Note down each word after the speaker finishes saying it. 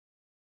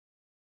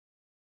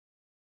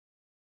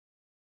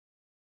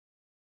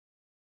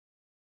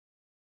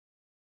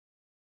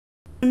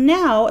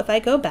Now, if I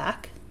go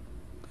back,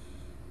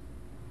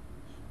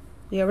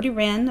 we already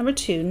ran number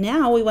 2.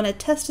 Now we want to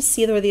test to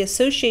see whether the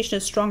association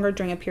is stronger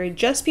during a period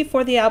just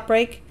before the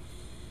outbreak.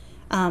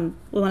 We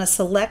want to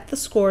select the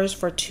scores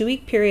for a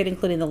 2-week period,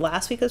 including the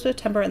last week of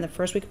September and the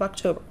first week of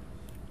October.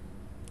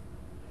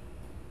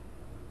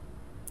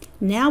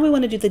 Now we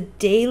want to do the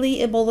daily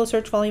Ebola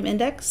search volume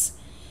index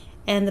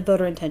and the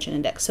voter intention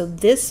index. So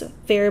this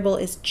variable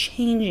is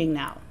changing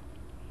now.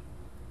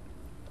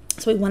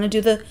 So we want to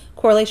do the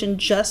correlation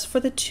just for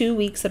the 2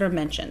 weeks that are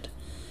mentioned.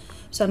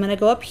 So I'm going to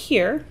go up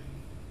here.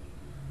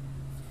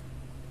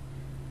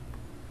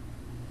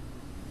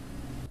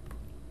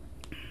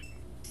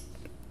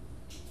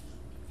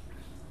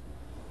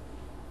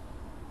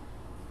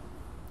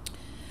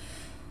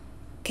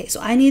 Okay,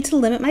 so I need to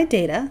limit my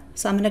data.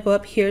 So I'm going to go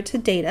up here to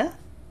data,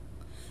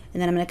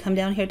 and then I'm going to come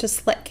down here to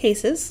select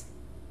cases.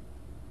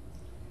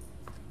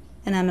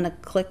 And I'm going to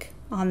click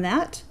on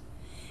that.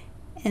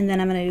 And then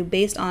I'm going to do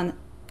based on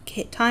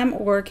time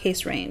or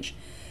case range.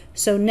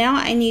 So now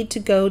I need to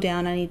go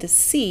down, I need to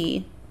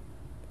see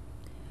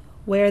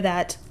where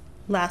that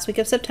last week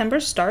of September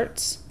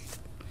starts.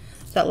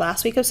 That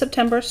last week of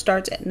September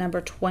starts at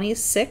number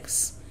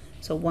 26.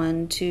 So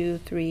 1, 2,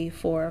 3,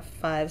 4,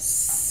 5,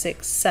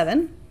 6,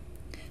 7.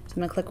 So I'm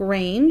going to click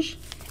range,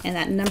 and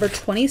that number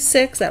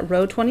 26, that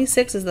row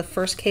 26 is the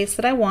first case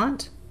that I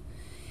want.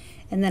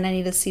 And then I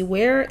need to see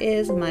where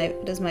is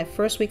does my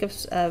first week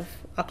of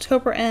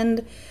October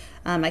end.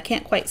 I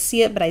can't quite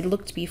see it, but I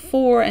looked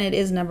before, and it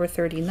is number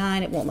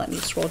 39. It won't let me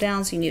scroll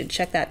down, so you need to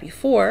check that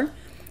before.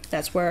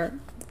 That's where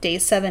day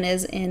 7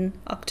 is in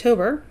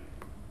October.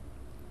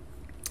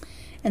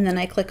 And then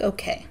I click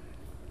OK.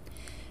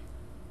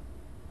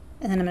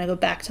 And then I'm going to go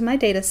back to my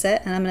data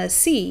set, and I'm going to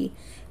see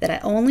that I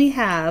only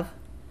have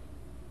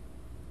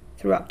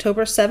through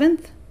October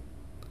 7th,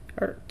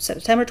 or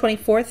September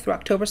 24th through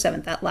October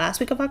 7th, that last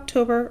week of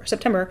October, or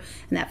September,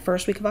 and that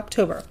first week of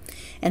October.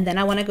 And then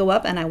I want to go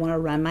up and I want to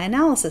run my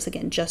analysis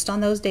again, just on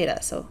those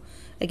data. So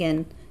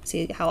again,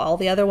 see how all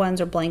the other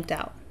ones are blanked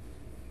out.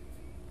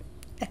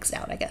 X'd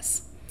out, I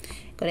guess.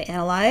 Go to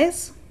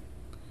Analyze,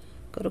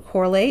 go to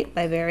Correlate,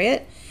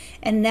 Bivariate.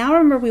 And now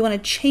remember, we want to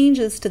change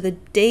this to the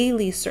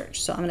daily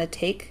search. So I'm going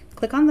to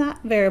click on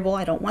that variable.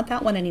 I don't want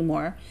that one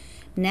anymore.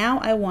 Now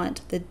I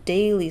want the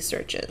daily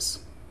searches.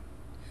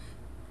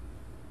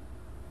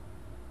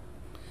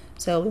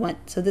 So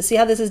see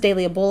how this is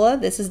daily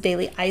Ebola? This is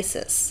daily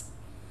ISIS.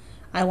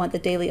 I want the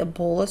daily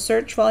Ebola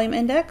search volume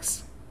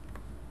index.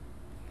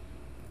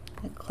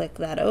 I click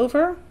that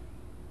over.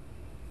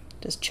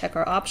 Just check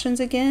our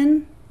options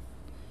again.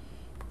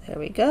 There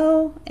we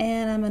go.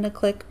 And I'm going to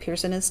click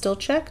Pearson is still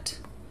checked.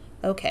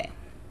 Okay.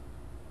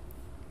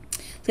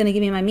 It's going to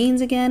give me my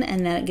means again,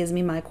 and then it gives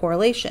me my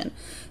correlation.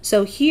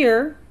 So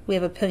here we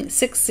have a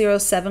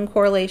 0.607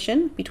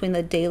 correlation between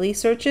the daily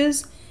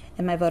searches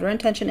and my voter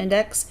intention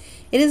index.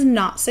 It is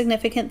not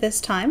significant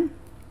this time.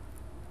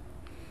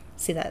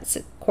 See that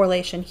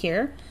correlation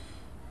here,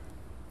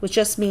 which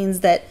just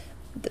means that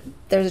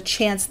there's a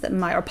chance that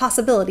or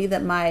possibility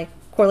that my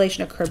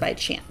correlation occurred by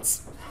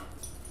chance.